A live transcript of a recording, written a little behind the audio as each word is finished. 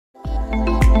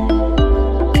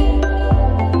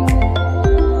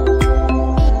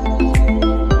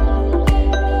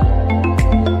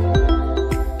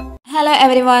Hello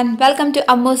everyone, welcome to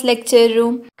Ammu's lecture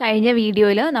room. കഴിഞ്ഞ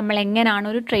വീഡിയോയിൽ നമ്മൾ എങ്ങനെയാണ്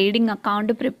ഒരു ട്രേഡിംഗ്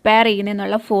അക്കൗണ്ട് പ്രിപ്പയർ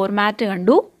ചെയ്യുന്നതെന്നുള്ള ഫോർമാറ്റ്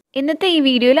കണ്ടു. ഇന്നത്തെ ഈ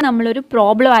വീഡിയോയിൽ നമ്മളൊരു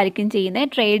പ്രോബ്ലം ആയിരിക്കും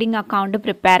ചെയ്യുന്നത്, ട്രേഡിംഗ് അക്കൗണ്ട്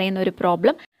പ്രിപ്പയർ ചെയ്യുന്ന ഒരു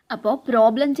പ്രോബ്ലം. അപ്പോൾ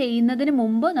പ്രോബ്ലം ചെയ്യുന്നതിന്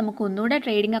മുമ്പ് നമുക്ക് ഒന്നുകൂടെ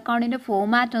ട്രേഡിംഗ് അക്കൗണ്ടിൻ്റെ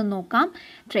ഫോർമാറ്റ് ഒന്ന് നോക്കാം.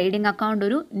 ട്രേഡിംഗ് അക്കൗണ്ട്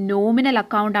ഒരു നോമിനൽ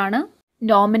അക്കൗണ്ടാണ്.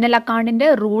 നോമിനൽ അക്കൗണ്ടിൻ്റെ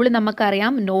റൂൾ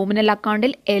നമുക്കറിയാം. നോമിനൽ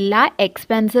അക്കൗണ്ടിൽ എല്ലാ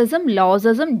എക്സ്പെൻസസും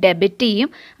ലോസസും ഡെബിറ്റ് ചെയ്യും,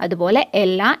 അതുപോലെ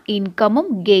എല്ലാ ഇൻകമും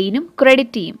ഗെയിനും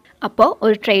ക്രെഡിറ്റ് ചെയ്യും. അപ്പോൾ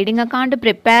ഒരു ട്രേഡിംഗ് അക്കൗണ്ട്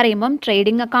പ്രിപ്പയർ ചെയ്യുമ്പം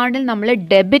ട്രേഡിംഗ് അക്കൗണ്ടിൽ നമ്മൾ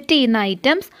ഡെബിറ്റ് ചെയ്യുന്ന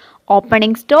items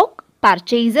opening stock,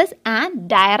 purchases and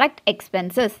direct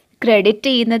expenses. Credit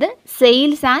ചെയ്യുന്നത്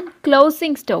സെയിൽസ് ആൻഡ്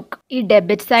ക്ലോസിംഗ് സ്റ്റോക്ക്. ഈ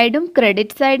ഡെബിറ്റ് സൈഡും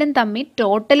ക്രെഡിറ്റ് സൈഡും തമ്മിൽ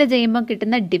ടോട്ടൽ ചെയ്യുമ്പോൾ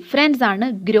കിട്ടുന്ന ഡിഫറൻസ് ആണ്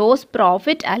ഗ്രോസ്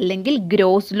പ്രോഫിറ്റ് അല്ലെങ്കിൽ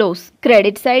ഗ്രോസ് ലോസ്.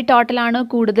 ക്രെഡിറ്റ് സൈഡ് ടോട്ടലാണ്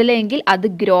കൂടുതലെങ്കിൽ അത്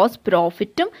ഗ്രോസ്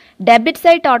പ്രോഫിറ്റും, ഡെബിറ്റ്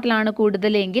സൈഡ് ടോട്ടലാണ്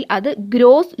കൂടുതലെങ്കിൽ അത്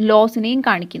ഗ്രോസ് ലോസിനെയും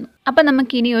കാണിക്കുന്നു. അപ്പം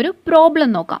നമുക്കിനി ഒരു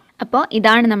പ്രോബ്ലം നോക്കാം. അപ്പോൾ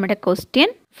ഇതാണ് നമ്മുടെ question.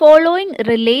 Following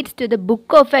relates to the book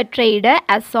of a trader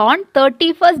as on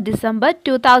 31st December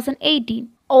 2018.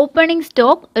 Opening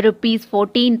stock rupees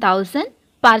 14,000,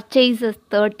 purchases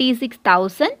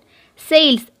 36,000,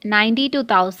 sales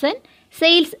 92,000,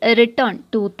 sales return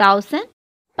 2,000,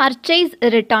 purchase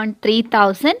return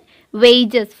 3,000,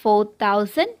 wages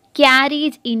 4,000,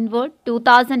 carriage inward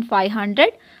 2,500,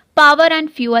 power and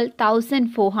fuel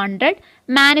 1,400,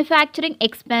 manufacturing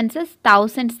expenses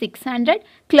 1,600,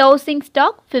 closing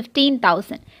stock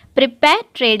 15,000. Prepare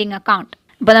trading account.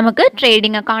 അപ്പോൾ നമുക്ക്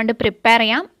trading account prepare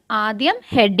ചെയ്യാം. ആദ്യം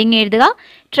heading എഴുതുക,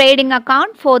 trading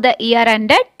account for the year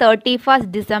ended 31st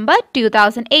December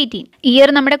 2018. Year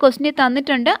നമ്മുടെ ക്വസ്റ്റിനിൽ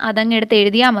തന്നിട്ടുണ്ട്, അതങ്ങ് എടുത്ത്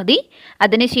എഴുതിയാൽ മതി.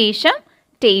 അതിനുശേഷം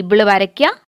ടേബിൾ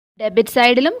വരയ്ക്കുക. ഡെബിറ്റ്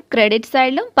സൈഡിലും ക്രെഡിറ്റ്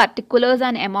സൈഡിലും പർട്ടിക്കുലേഴ്സ്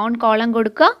ആൻഡ് എമൗണ്ട് കോളം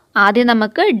കൊടുക്കുക. ആദ്യം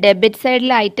നമുക്ക് ഡെബിറ്റ്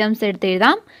സൈഡിലെ ഐറ്റംസ് എടുത്ത്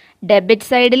എഴുതാം. ഡെബിറ്റ്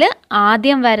സൈഡിൽ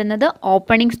ആദ്യം വരുന്നത്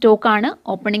ഓപ്പണിംഗ് സ്റ്റോക്ക് ആണ്.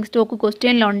 Opening stock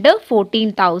ക്വസ്റ്റ്യനിലുണ്ട്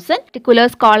 14,000.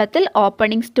 പർട്ടിക്കുലേഴ്സ് കോളത്തിൽ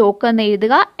ഓപ്പണിംഗ് സ്റ്റോക്ക് എന്ന്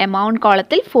എഴുതുക, എമൗണ്ട്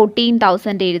കോളത്തിൽ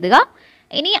 14,000 എഴുതുക.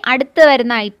 ഇനി അടുത്ത്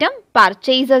വരുന്ന ഐറ്റം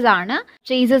പർച്ചേസസ് ആണ്.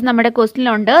 പർച്ചേസസ് നമ്മുടെ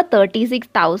ക്വസ്റ്റ്യനിലുണ്ട്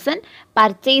 36,000.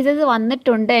 പർച്ചേസസ്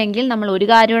വന്നിട്ടുണ്ട് എങ്കിൽ നമ്മൾ ഒരു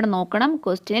കാര്യം കൂടെ നോക്കണം,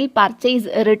 ക്വസ്റ്റ്യനിൽ പർച്ചേസ്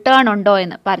റിട്ടേൺ ഉണ്ടോ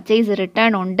എന്ന്. പർച്ചേസ്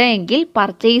റിട്ടേൺ ഉണ്ട് എങ്കിൽ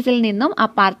പർച്ചേസിൽ നിന്നും ആ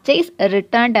പർച്ചേസ്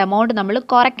റിട്ടേൺഡ് എമൗണ്ട് നമ്മൾ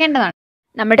കുറയ്ക്കേണ്ടതാണ്.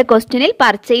 നമ്മുടെ ക്വസ്റ്റ്യനിൽ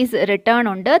പർച്ചേസ് റിട്ടേൺ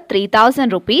ഉണ്ട് 3,000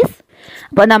 rupees.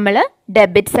 അപ്പോൾ നമ്മൾ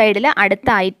ഡെബിറ്റ് സൈഡിൽ അടുത്ത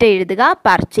ഐറ്റം എഴുതുക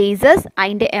പർച്ചേസസ്,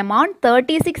 അതിൻ്റെ എമൗണ്ട്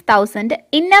 36,000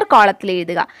 ഇന്നർ കോളത്തിൽ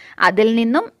എഴുതുക. അതിൽ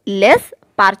നിന്നും ലെസ്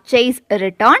പർച്ചേസ്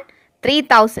റിട്ടേൺ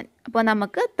 3,000. അപ്പോൾ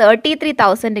നമുക്ക്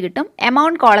 33,000 കിട്ടും.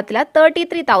 എമൗണ്ട് കോളത്തിൽ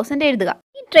 33,000 എഴുതുക.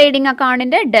 ഈ ട്രേഡിംഗ്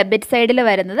അക്കൗണ്ടിൻ്റെ ഡെബിറ്റ് സൈഡിൽ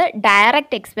വരുന്നത്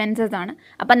ഡയറക്റ്റ് എക്സ്പെൻസസ് ആണ്.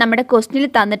 അപ്പം നമ്മുടെ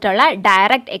ക്വസ്റ്റ്യനിൽ തന്നിട്ടുള്ള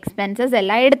ഡയറക്റ്റ് എക്സ്പെൻസസ്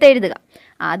എല്ലാം എടുത്ത് എഴുതുക.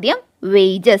 ആദ്യം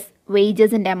wages,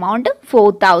 വേജസിൻ്റെ amount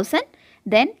 4,000.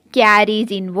 Then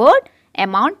carriage inward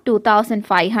amount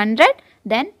 2,500.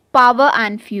 Then power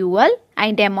and fuel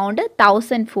അതിൻ്റെ എമൗണ്ട്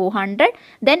 1,400.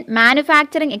 ദെൻ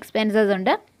മാനുഫാക്ചറിങ് എക്സ്പെൻസസ്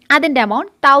ഉണ്ട്, അതിൻ്റെ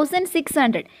എമൗണ്ട്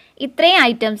 1,600. ഇത്രയും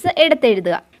ഐറ്റംസ്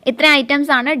എടുത്തെഴുതുക. ഇത്രയും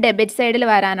ഐറ്റംസ് ആണ് ഡെബിറ്റ് സൈഡിൽ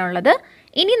വരാനുള്ളത്.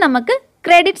 ഇനി നമുക്ക്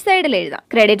ക്രെഡിറ്റ് സൈഡിൽ എഴുതാം.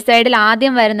 ക്രെഡിറ്റ് സൈഡിൽ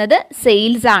ആദ്യം വരുന്നത്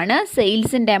സെയിൽസ് ആണ്.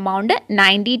 സെയിൽസിൻ്റെ എമൗണ്ട്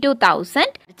 92,000.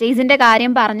 പർച്ചേസിൻ്റെ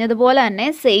കാര്യം പറഞ്ഞതുപോലെ തന്നെ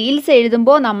സെയിൽസ്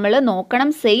എഴുതുമ്പോൾ നമ്മൾ നോക്കണം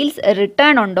സെയിൽസ്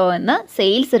റിട്ടേൺ ഉണ്ടോ എന്ന്.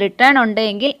 സെയിൽസ് റിട്ടേൺ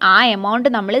ഉണ്ടെങ്കിൽ ആ എമൗണ്ട്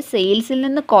നമ്മൾ സെയിൽസിൽ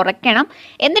നിന്ന് കുറയ്ക്കണം,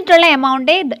 എന്നിട്ടുള്ള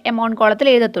എമൗണ്ടേ എമൗണ്ട് കോളത്തിൽ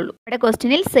എഴുതത്തുള്ളൂ. ഇവിടെ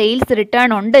ക്വസ്റ്റ്യനിൽ സെയിൽസ് റിട്ടേൺ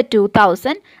ഉണ്ട്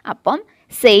 2,000. അപ്പം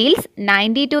സെയിൽസ്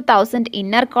 92,000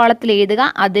 ഇന്നർ കോളത്തിൽ എഴുതുക.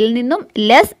 അതിൽ നിന്നും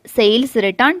ലെസ് സെയിൽസ്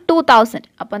റിട്ടേൺ 2,000.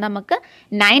 അപ്പോൾ നമുക്ക്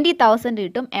 90,000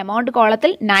 കിട്ടും. എമൗണ്ട്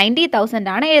കോളത്തിൽ 90,000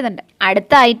 ആണ് എഴുതേണ്ടത്.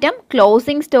 അടുത്ത ഐറ്റം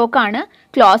ക്ലോസിംഗ് സ്റ്റോക്ക് ആണ്.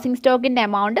 ക്ലോസിംഗ് സ്റ്റോക്കിൻ്റെ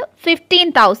എമൗണ്ട്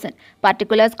 15,000.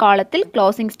 പർട്ടിക്കുലേഴ്സ് കോളത്തിൽ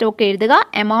ക്ലോസിംഗ് സ്റ്റോക്ക് എഴുതുക,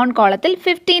 എമൗണ്ട് കോളത്തിൽ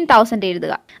 15,000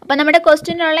 എഴുതുക. അപ്പോൾ നമ്മുടെ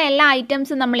ക്വസ്റ്റ്യനിലുള്ള എല്ലാ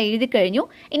ഐറ്റംസും നമ്മൾ എഴുതി കഴിഞ്ഞു.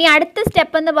 ഇനി അടുത്ത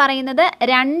സ്റ്റെപ്പ് എന്ന് പറയുന്നത്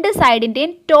രണ്ട്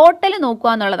സൈഡിൻ്റെയും ടോട്ടൽ നോക്കുക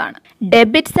എന്നുള്ളതാണ്.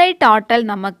 ഡെബിറ്റ് സൈഡ് ടോട്ടൽ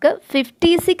നമുക്ക്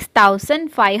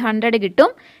 56,500 കിട്ടും.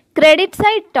 ക്രെഡിറ്റ്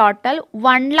സൈഡ് ടോട്ടൽ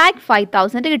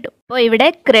 1,05,000 കിട്ടും. അപ്പോൾ ഇവിടെ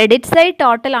ക്രെഡിറ്റ് സൈഡ്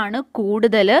ടോട്ടൽ ആണ്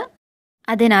കൂടുതൽ,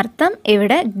 അതിനർത്ഥം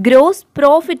ഇവിടെ ഗ്രോസ്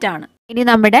പ്രോഫിറ്റ് ആണ്. ഇനി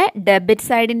നമ്മുടെ ഡെബിറ്റ്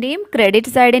സൈഡിൻ്റെയും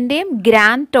ക്രെഡിറ്റ് സൈഡിൻ്റെയും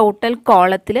ഗ്രാൻഡ് ടോട്ടൽ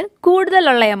കോളത്തിൽ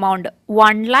കൂടുതലുള്ള എമൗണ്ട്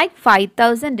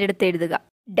 1,05,000 എടുത്ത് എഴുതുക.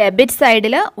 ഡെബിറ്റ്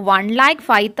സൈഡിൽ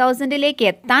 1,05,000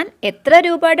 എത്താൻ എത്ര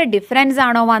രൂപയുടെ ഡിഫറൻസ്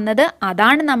ആണോ വന്നത്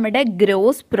അതാണ് നമ്മുടെ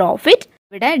ഗ്രോസ് പ്രോഫിറ്റ്.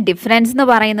 ഇവിടെ ഡിഫറൻസ് എന്ന്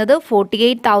പറയുന്നത്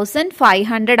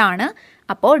 48,500 ആണ്.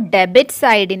 അപ്പോൾ ഡെബിറ്റ്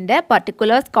സൈഡിൻ്റെ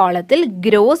പർട്ടിക്കുലേഴ്സ് കോളത്തിൽ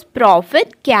gross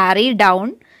profit carry down,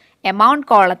 amount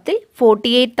കോളത്തിൽ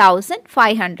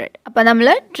 48,500. അപ്പോൾ നമ്മൾ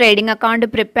ട്രേഡിംഗ് അക്കൗണ്ട്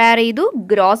പ്രിപ്പയർ ചെയ്തു,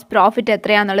 ഗ്രോസ് പ്രോഫിറ്റ്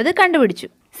എത്രയാണെന്നുള്ളത് കണ്ടുപിടിച്ചു.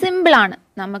 സിമ്പിളാണ്.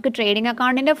 നമുക്ക് ട്രേഡിംഗ്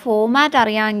അക്കൗണ്ടിൻ്റെ ഫോർമാറ്റ്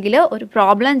അറിയാമെങ്കിൽ ഒരു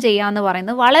പ്രോബ്ലം ചെയ്യാമെന്ന്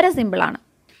പറയുന്നത് വളരെ സിമ്പിളാണ്.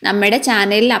 നമ്മുടെ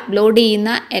ചാനലിൽ അപ്ലോഡ്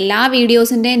ചെയ്യുന്ന എല്ലാ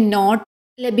വീഡിയോസിൻ്റെ നോട്ട്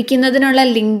ലഭിക്കുന്നതിനുള്ള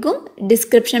ലിങ്കും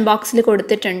ഡിസ്ക്രിപ്ഷൻ ബോക്സിൽ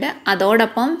കൊടുത്തിട്ടുണ്ട്.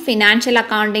 അതോടൊപ്പം ഫിനാൻഷ്യൽ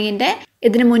അക്കൗണ്ടിങ്ങിൻ്റെ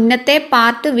ഇതിന് മുന്നത്തെ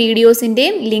പാർട്ട്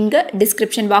വീഡിയോസിൻ്റെയും ലിങ്ക്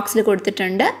ഡിസ്ക്രിപ്ഷൻ ബോക്സിൽ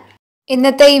കൊടുത്തിട്ടുണ്ട്.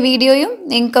 ഇന്നത്തെ ഈ വീഡിയോയും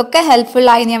നിങ്ങൾക്കൊക്കെ ഹെൽപ്ഫുൾ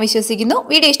ആയി ഞാൻ വിശ്വസിക്കുന്നു.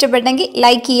 വീഡിയോ ഇഷ്ടപ്പെട്ടെങ്കിൽ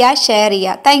ലൈക്ക് ചെയ്യുക, ഷെയർ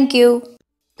ചെയ്യുക. താങ്ക്